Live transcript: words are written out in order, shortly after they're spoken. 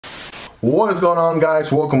What is going on,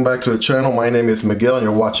 guys? Welcome back to the channel. My name is Miguel and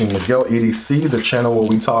you're watching Miguel EDC, the channel where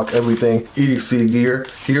we talk everything EDC gear.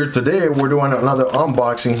 Here today we're doing another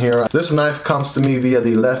unboxing here. This knife comes to me via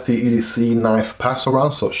the Lefty EDC knife pass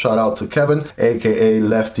around, so shout out to Kevin, aka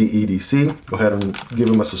Lefty EDC. Go ahead and give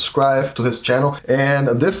him a subscribe to his channel. And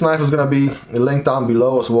this knife is going to be linked down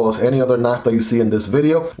below, as well as any other knife that you see in this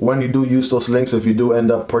video. When you do use those links, if you do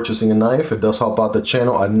end up purchasing a knife, it does help out the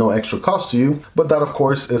channel at no extra cost to you, but that of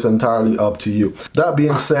course is entirely up to you. That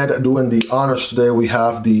being said, doing the honors today, we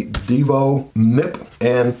have the Divo NIP,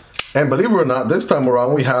 and believe it or not, this time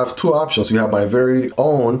around we have two options. You have my very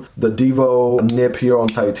own, the Divo NIP here on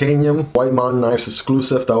titanium, White Mountain Knives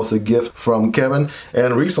exclusive. That was a gift from Kevin.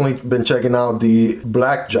 And recently been checking out the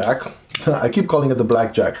Blackjack. I keep calling it the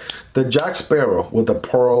Blackjack. The Jack Sparrow with the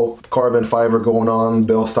pearl carbon fiber going on,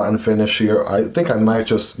 bell satin finish here. I think I might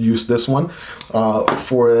just use this one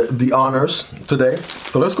for the honors today.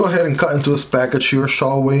 So let's go ahead and cut into this package here,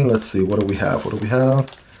 shall we? Let's see, what do we have? What do we have?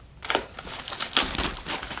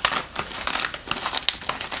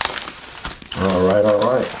 All right, all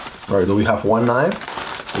right. All right, do we have one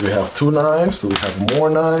knife? Do we have two knives? Do we have more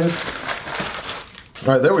knives?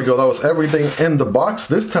 All right, there we go. That was everything in the box.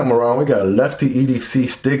 This time around, we got a Lefty EDC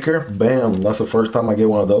sticker. Bam, that's the first time I get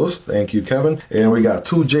one of those. Thank you, Kevin. And we got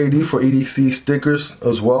two JD for EDC stickers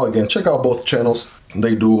as well. Again, check out both channels.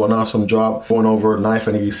 They do an awesome job going over knife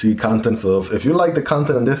and EDC content. So if you like the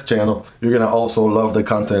content in this channel, you're gonna also love the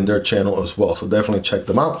content in their channel as well. So definitely check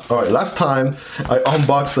them out. All right, last time I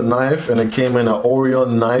unboxed a knife and it came in an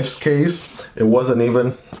Orion knives case. It wasn't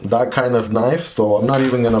even that kind of knife, so I'm not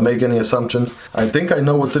even gonna make any assumptions. I think I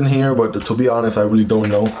know what's in here, but to be honest, I really don't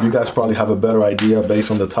know. You guys probably have a better idea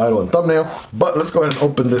based on the title and thumbnail. But let's go ahead and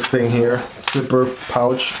open this thing here. Zipper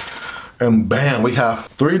pouch. And bam, we have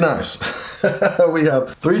three knives. We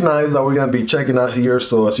have three knives that we're gonna be checking out here.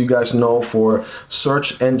 So as you guys know, for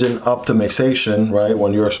search engine optimization, right?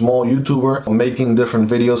 When you're a small YouTuber making different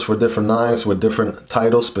videos for different knives with different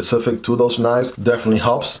titles specific to those knives, definitely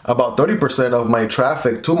helps. About 30% of my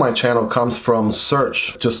traffic to my channel comes from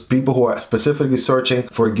search, just people who are specifically searching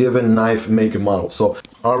for a given knife make and model. So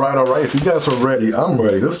all right, if you guys are ready, I'm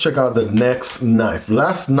ready. Let's check out the next knife.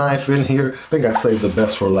 Last knife in here, I think I saved the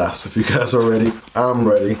best for last. If you guys are ready, I'm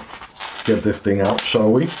ready. Let's get this thing out,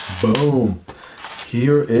 shall we? Boom.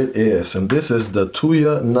 Here it is. And this is the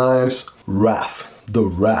Tuya Knives Wrath. The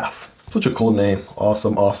Wrath. Such a cool name.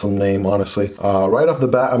 Awesome, awesome name, honestly. Right off the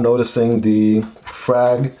bat, I'm noticing the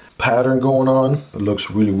frag pattern going on. It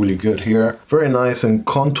looks really, really good here. Very nice and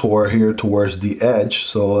contour here towards the edge,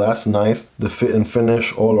 so that's nice. The fit and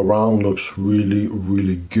finish all around looks really,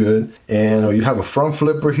 really good. And you have a front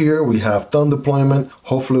flipper here. We have thumb deployment.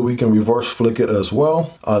 Hopefully we can reverse flick it as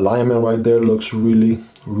well. Alignment right there looks really,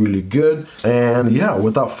 really good. And yeah,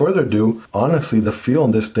 without further ado, honestly, the feel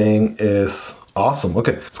on this thing is awesome.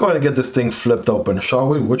 Okay, let's go ahead and get this thing flipped open, shall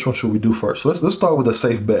we? Which one should we do first? Let's start with a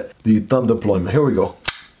safe bet, the thumb deployment. Here we go.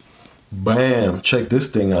 Bam, check this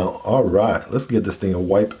thing out. All right, let's get this thing a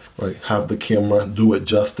wipe. Right, have the camera do it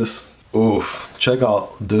justice. Oof, check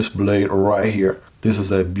out this blade right here. This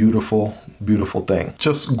is a beautiful, beautiful thing.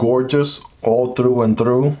 Just gorgeous all through and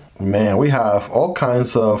through. Man, we have all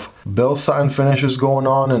kinds of bell satin finishes going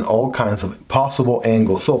on and all kinds of possible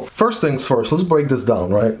angles. So first things first, let's break this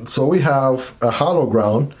down, right? So we have a hollow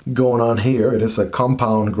ground going on here. It is a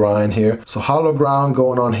compound grind here. So hollow ground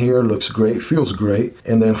going on here looks great, feels great.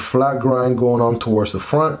 And then flat grind going on towards the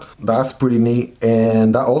front. That's pretty neat.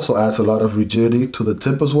 And that also adds a lot of rigidity to the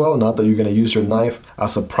tip as well. Not that you're gonna use your knife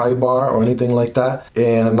as a pry bar or anything like that.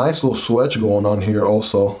 And a nice little swedge going on here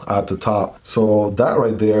also at the top. So that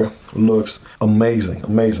right there looks amazing,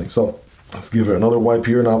 amazing. So let's give it another wipe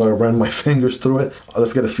here now that I ran my fingers through it.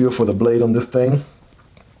 Let's get a feel for the blade on this thing.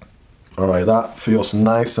 All right, that feels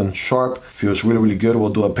nice and sharp, feels really, really good. We'll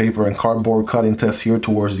do a paper and cardboard cutting test here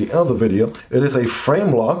towards the end of the video. It is a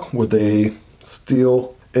frame lock with a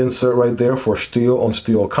steel insert right there for steel on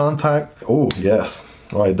steel contact. Oh yes,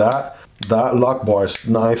 all right, that lock bar is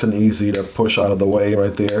nice and easy to push out of the way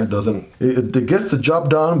right there. It gets the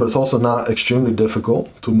job done, but it's also not extremely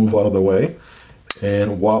difficult to move out of the way.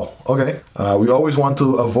 And wow, okay. We always want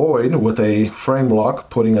to avoid with a frame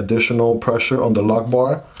lock putting additional pressure on the lock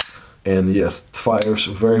bar. And yes, fires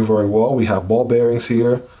very, very well. We have ball bearings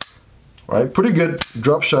here. All right, pretty good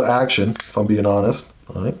drop shot action, if I'm being honest.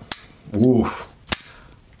 All right, woof.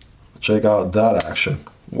 Check out that action.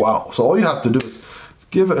 Wow, so all you have to do is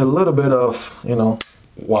give it a little bit of, you know,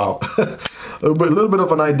 wow, a little bit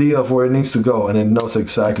of an idea of where it needs to go, and it knows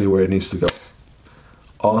exactly where it needs to go.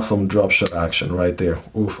 Awesome drop shot action right there.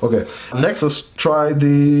 Oof. Okay, next let's try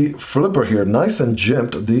the flipper here. Nice and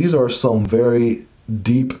jimped. These are some very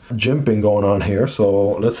deep jimping going on here.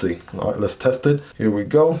 So let's see. All right, let's test it. Here we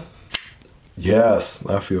go. Yes,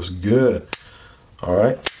 that feels good. All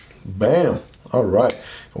right, bam. All right,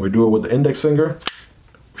 can we do it with the index finger?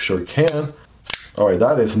 Sure can. All right,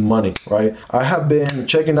 that is money, right? I have been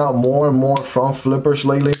checking out more and more front flippers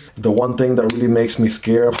lately. The one thing that really makes me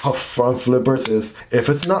scared about front flippers is if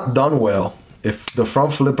it's not done well, if the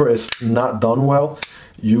front flipper is not done well,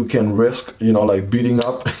 you can risk, you know, like beating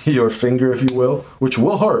up your finger, if you will, which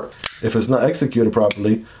will hurt if it's not executed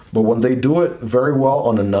properly. But when they do it very well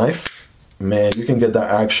on a knife, man, you can get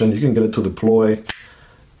that action, you can get it to deploy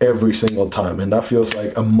every single time. And that feels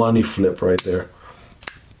like a money flip right there.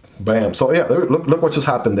 Bam. So yeah, look what just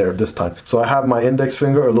happened there this time. So I have my index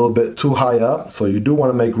finger a little bit too high up. So you do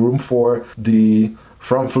want to make room for the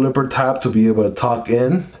front flipper tab to be able to tuck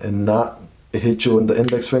in and not hit you in the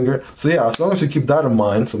index finger. So yeah, as long as you keep that in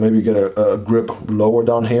mind, so maybe you get a grip lower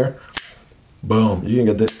down here. Boom. You can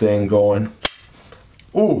get this thing going.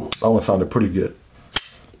 Ooh, that one sounded pretty good.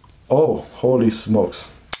 Oh, holy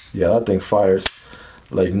smokes. Yeah, that thing fires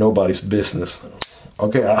like nobody's business.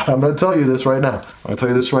 Okay, I'm gonna tell you this right now.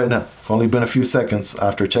 It's only been a few seconds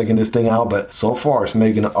after checking this thing out, but so far it's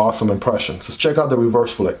making an awesome impression. Let's check out the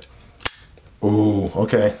reverse flick. Ooh,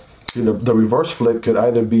 okay. See, the reverse flick could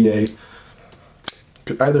either be a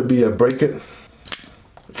break it,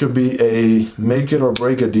 it could be a make it or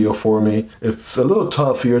break it deal for me. It's a little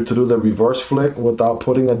tough here to do the reverse flick without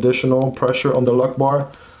putting additional pressure on the luck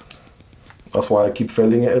bar. That's why I keep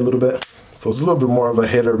failing it a little bit. So it's a little bit more of a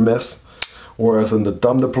hit or miss. Whereas in the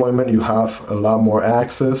thumb deployment, you have a lot more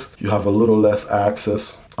access. You have a little less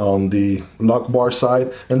access on the lock bar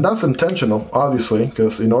side. And that's intentional, obviously,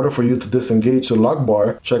 because in order for you to disengage the lock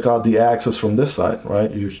bar, check out the access from this side,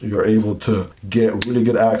 right? You're able to get really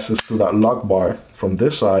good access to that lock bar from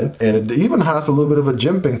this side. And it even has a little bit of a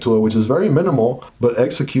jimping to it, which is very minimal, but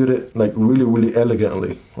executed like really, really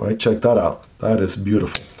elegantly, right? Check that out. That is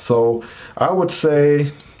beautiful. So I would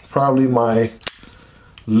say probably my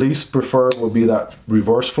least preferred would be that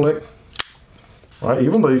reverse flick, right?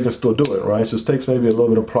 Even though you can still do it, right? It just takes maybe a little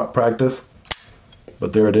bit of practice,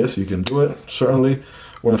 but there it is. You can do it, certainly.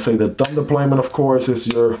 I want to say the thumb deployment, of course,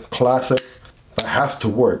 is your classic. That has to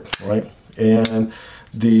work, right? And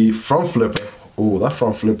the front flipper, ooh, that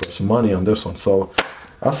front flipper is money on this one. So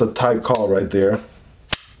that's a tight call right there.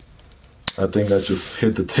 I think I just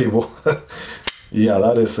hit the table. Yeah,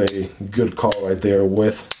 that is a good call right there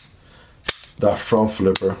with that front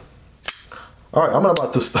flipper. All right, I'm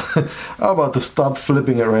about to stop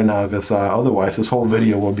flipping it right now, because otherwise this whole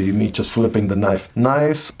video will be me just flipping the knife.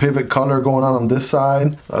 Nice pivot color going on this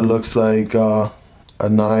side. That looks like a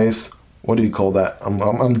nice, what do you call that?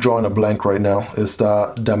 I'm drawing a blank right now. It's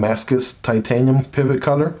the Damascus titanium pivot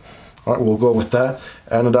color. All right, we'll go with that.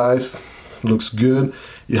 Anodized, looks good.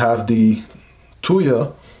 You have the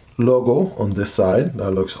Tuya logo on this side.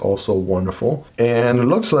 That looks also wonderful. And it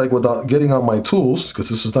looks like, without getting on my tools, because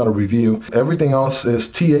this is not a review, everything else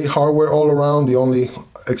is TA hardware all around. The only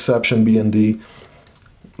exception being the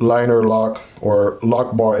liner lock or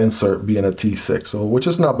lock bar insert being a T6, so which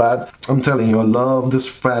is not bad. I'm telling you, I love this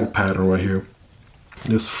frag pattern right here.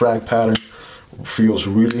 This frag pattern feels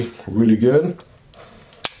really, really good.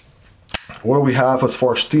 What do we have as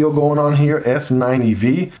far as steel going on here?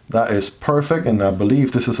 S90V. That is perfect, and I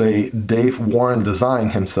believe this is a Dave Warren design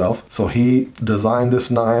himself. So he designed this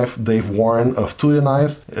knife, Dave Warren of Tuya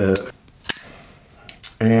Knives.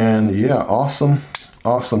 And yeah, awesome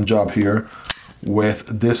job here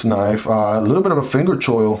with this knife. A little bit of a finger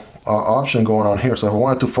choil option going on here. So if I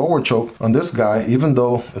wanted to forward choke on this guy, even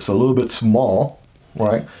though it's a little bit small,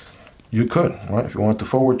 right? You could, right? If you want to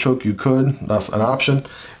forward choke, you could. That's an option.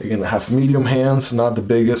 You're gonna have medium hands, not the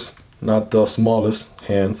biggest, not the smallest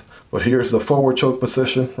hands. But here's the forward choke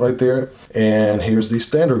position right there. And here's the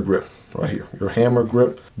standard grip right here. Your hammer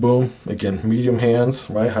grip, boom. Again, medium hands,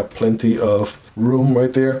 right? Have plenty of room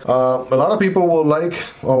right there. A lot of people will like,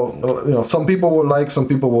 some people will like, some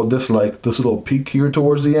people will dislike this little peak here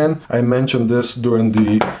towards the end. I mentioned this during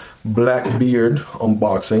the Blackbeard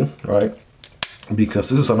unboxing, right? Because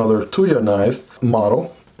this is another Tuya Knives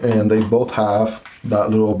model, and they both have that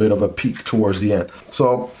little bit of a peak towards the end.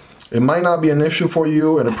 So it might not be an issue for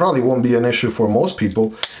you, and it probably won't be an issue for most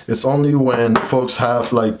people. It's only when folks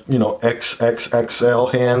have, like, you know,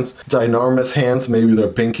 XXXL hands, ginormous hands, maybe their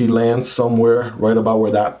pinky lands somewhere right about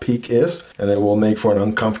where that peak is, and it will make for an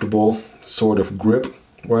uncomfortable sort of grip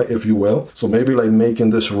right, if you will. So maybe like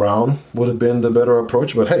making this round would have been the better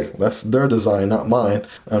approach, but hey, that's their design, not mine.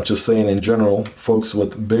 I'm just saying in general, folks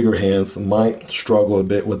with bigger hands might struggle a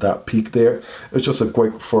bit with that peak there. It's just a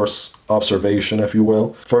quick first observation, if you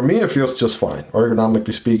will. For me, it feels just fine.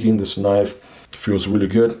 Ergonomically speaking, this knife feels really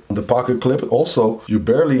good. The pocket clip also, you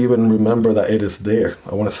barely even remember that it is there.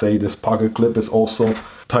 I want to say this pocket clip is also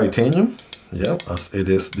titanium. Yeah, as it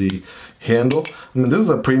is the handle. I mean, this is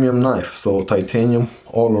a premium knife, so titanium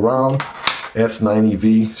all around.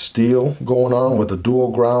 S90V steel going on with the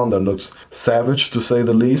dual ground that looks savage, to say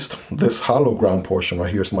the least. This hollow ground portion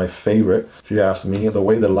right here is my favorite, if you ask me. The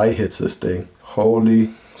way the light hits this thing, holy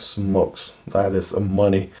smokes, that is a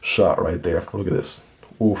money shot right there. Look at this.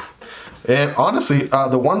 Oof. And honestly,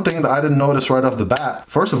 the one thing that I didn't notice right off the bat,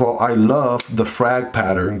 first of all, I love the frag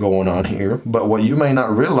pattern going on here, but what you may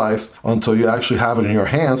not realize until you actually have it in your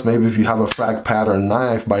hands, maybe if you have a frag pattern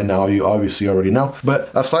knife by now, you obviously already know,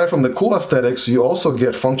 but aside from the cool aesthetics, you also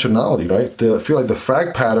get functionality, right? I feel like the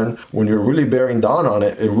frag pattern, when you're really bearing down on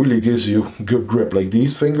it, it really gives you good grip. Like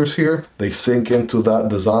these fingers here, they sink into that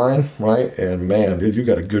design, right? And man, dude, you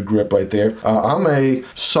got a good grip right there. I'm a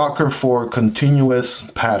sucker for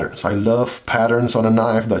continuous patterns. I love patterns on a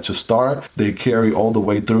knife that just start, they carry all the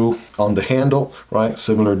way through on the handle, right?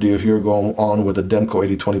 Similar deal here going on with the Demko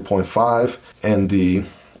AD 20.5 and the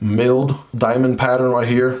milled diamond pattern right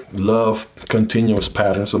here. Love continuous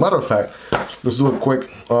patterns. As a matter of fact, let's do a quick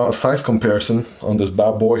size comparison on this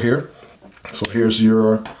bad boy here. So here's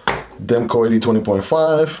your Demko AD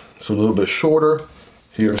 20.5. It's a little bit shorter.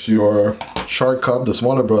 Here's your Shark Cub, the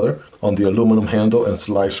smaller brother, on the aluminum handle and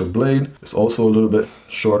slicer blade. It's also a little bit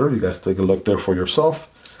shorter. You guys take a look there for yourself.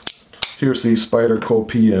 Here's the Spyderco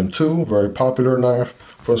PM2, very popular knife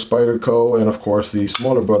from Spyderco, and of course the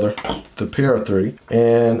smaller brother, the Para 3.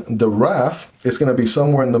 And the Wrath is going to be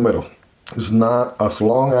somewhere in the middle. It's not as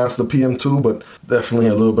long as the PM2, but definitely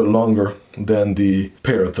a little bit longer than the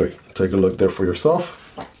Para 3. Take a look there for yourself.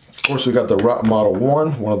 Of course, we got the Wrath Model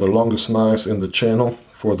 1, one of the longest knives in the channel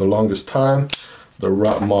for the longest time. The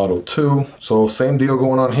Wrath Model 2. So same deal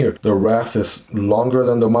going on here. The Wrath is longer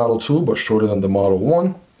than the Model 2, but shorter than the Model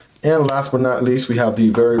 1. And last but not least, we have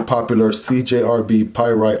the very popular CJRB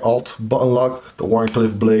Pyrite Alt button lock, the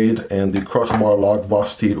Warncliffe blade, and the crossbar lock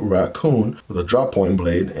Vosteed Raccoon with a drop point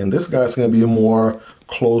blade. And this guy's going to be more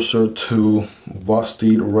closer to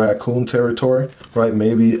Vosteed Raccoon territory, right?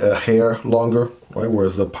 Maybe a hair longer, right?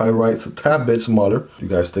 Whereas the Pyrite's a tad bit smaller. You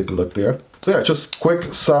guys take a look there. So yeah, just quick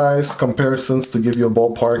size comparisons to give you a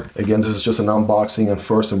ballpark. Again, this is just an unboxing and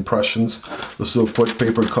first impressions. Let's do a quick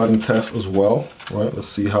paper cutting test as well, right? Let's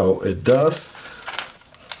see how it does.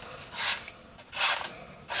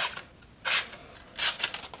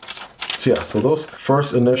 So yeah, so those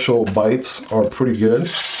first initial bites are pretty good.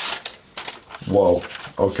 Whoa,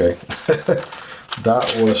 okay.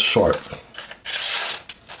 That was sharp.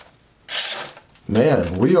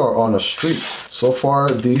 Man, we are on a streak. So far,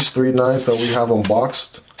 these three knives that we have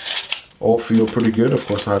unboxed all feel pretty good. Of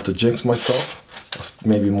course, I have to jinx myself. That's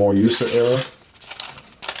maybe more user error.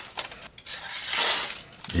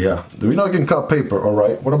 Yeah, we know you can cut paper, all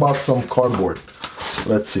right. What about some cardboard?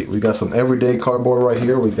 Let's see, we got some everyday cardboard right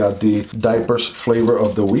here. We got the diapers flavor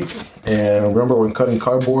of the week. And remember, when cutting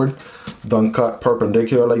cardboard, don't cut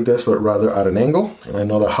perpendicular like this, but rather at an angle. And I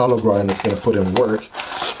know the hollow grind is gonna put in work.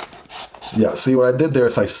 Yeah, see what I did there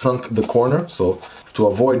is I sunk the corner. So to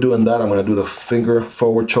avoid doing that, I'm gonna do the finger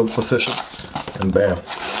forward choke position and bam,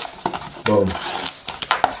 boom.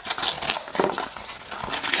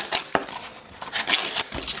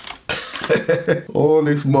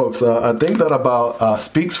 Holy smokes, I think that about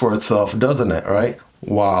speaks for itself, doesn't it, right?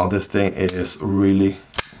 Wow, this thing is really,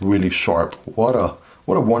 really sharp. What a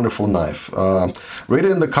wonderful knife. Rate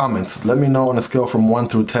it in the comments. Let me know on a scale from 1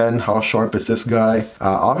 through 10, how sharp is this guy?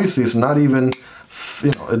 Obviously, it's not even,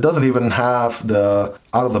 you know, it doesn't even have the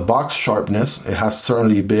out-of-the-box sharpness. It has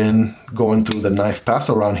certainly been going through the knife pass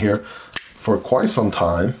around here for quite some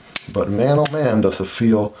time. But man, oh man, does it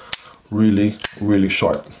feel really, really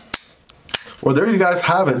sharp. Well, there you guys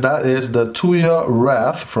have it. That is the Tuya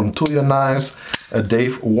Wrath from Tuya Knives, a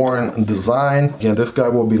Dave Warren design. Again, this guy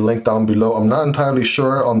will be linked down below. I'm not entirely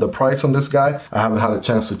sure on the price on this guy. I haven't had a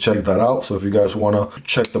chance to check that out. So if you guys want to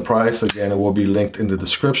check the price, again, it will be linked in the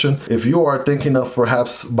description. If you are thinking of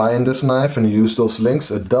perhaps buying this knife and you use those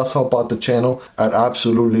links, it does help out the channel at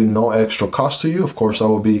absolutely no extra cost to you. Of course, that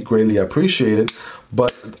will be greatly appreciated,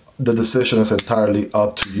 but the decision is entirely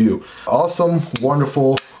up to you. Awesome,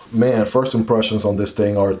 wonderful. Man, first impressions on this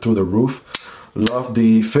thing are through the roof. Love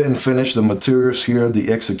the fit and finish, the materials here,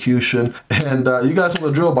 the execution, and you guys know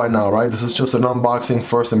the drill by now, right? This is just an unboxing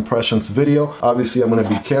first impressions video. Obviously, I'm going to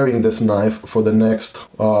be carrying this knife for the next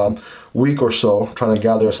week or so, trying to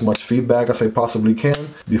gather as much feedback as I possibly can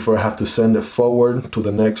before I have to send it forward to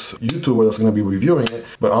the next YouTuber that's going to be reviewing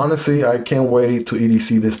it. But honestly, I can't wait to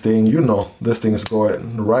EDC this thing. You know, this thing is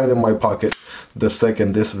going right in my pocket the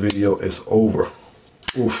second this video is over.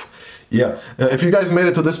 Oof. Yeah, if you guys made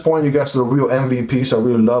it to this point, you guys are the real MVPs. I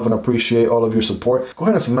really love and appreciate all of your support. Go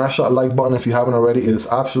ahead and smash that like button if you haven't already. It is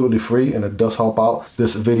absolutely free and it does help out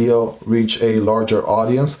this video reach a larger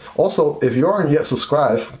audience. Also, if you aren't yet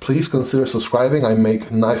subscribed, please consider subscribing. I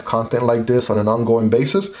make knife content like this on an ongoing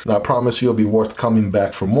basis, and I promise you'll be worth coming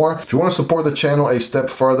back for more. If you want to support the channel a step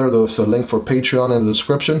further, there's a link for Patreon in the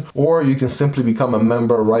description, or you can simply become a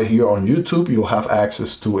member right here on YouTube. You'll have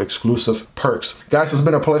access to exclusive perks. Guys, it's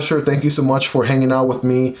been a pleasure. Thank you so much for hanging out with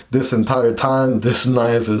me this entire time. This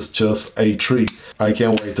knife is just a treat. I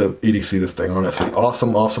can't wait to EDC this thing, honestly.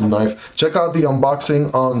 Awesome, awesome knife. Check out the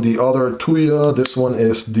unboxing on the other Tuya. This one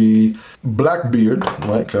is the Blackbeard,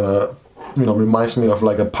 right? Kind of, you know, reminds me of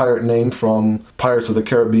like a pirate name from Pirates of the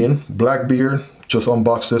Caribbean. Blackbeard. Just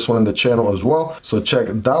unboxed this one in the channel as well, so check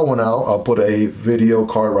that one out. I'll put a video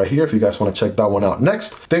card right here if you guys want to check that one out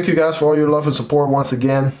next. Thank you guys for all your love and support once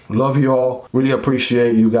again. Love you all. Really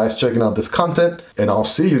appreciate you guys checking out this content, and I'll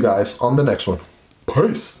see you guys on the next one.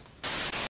 Peace.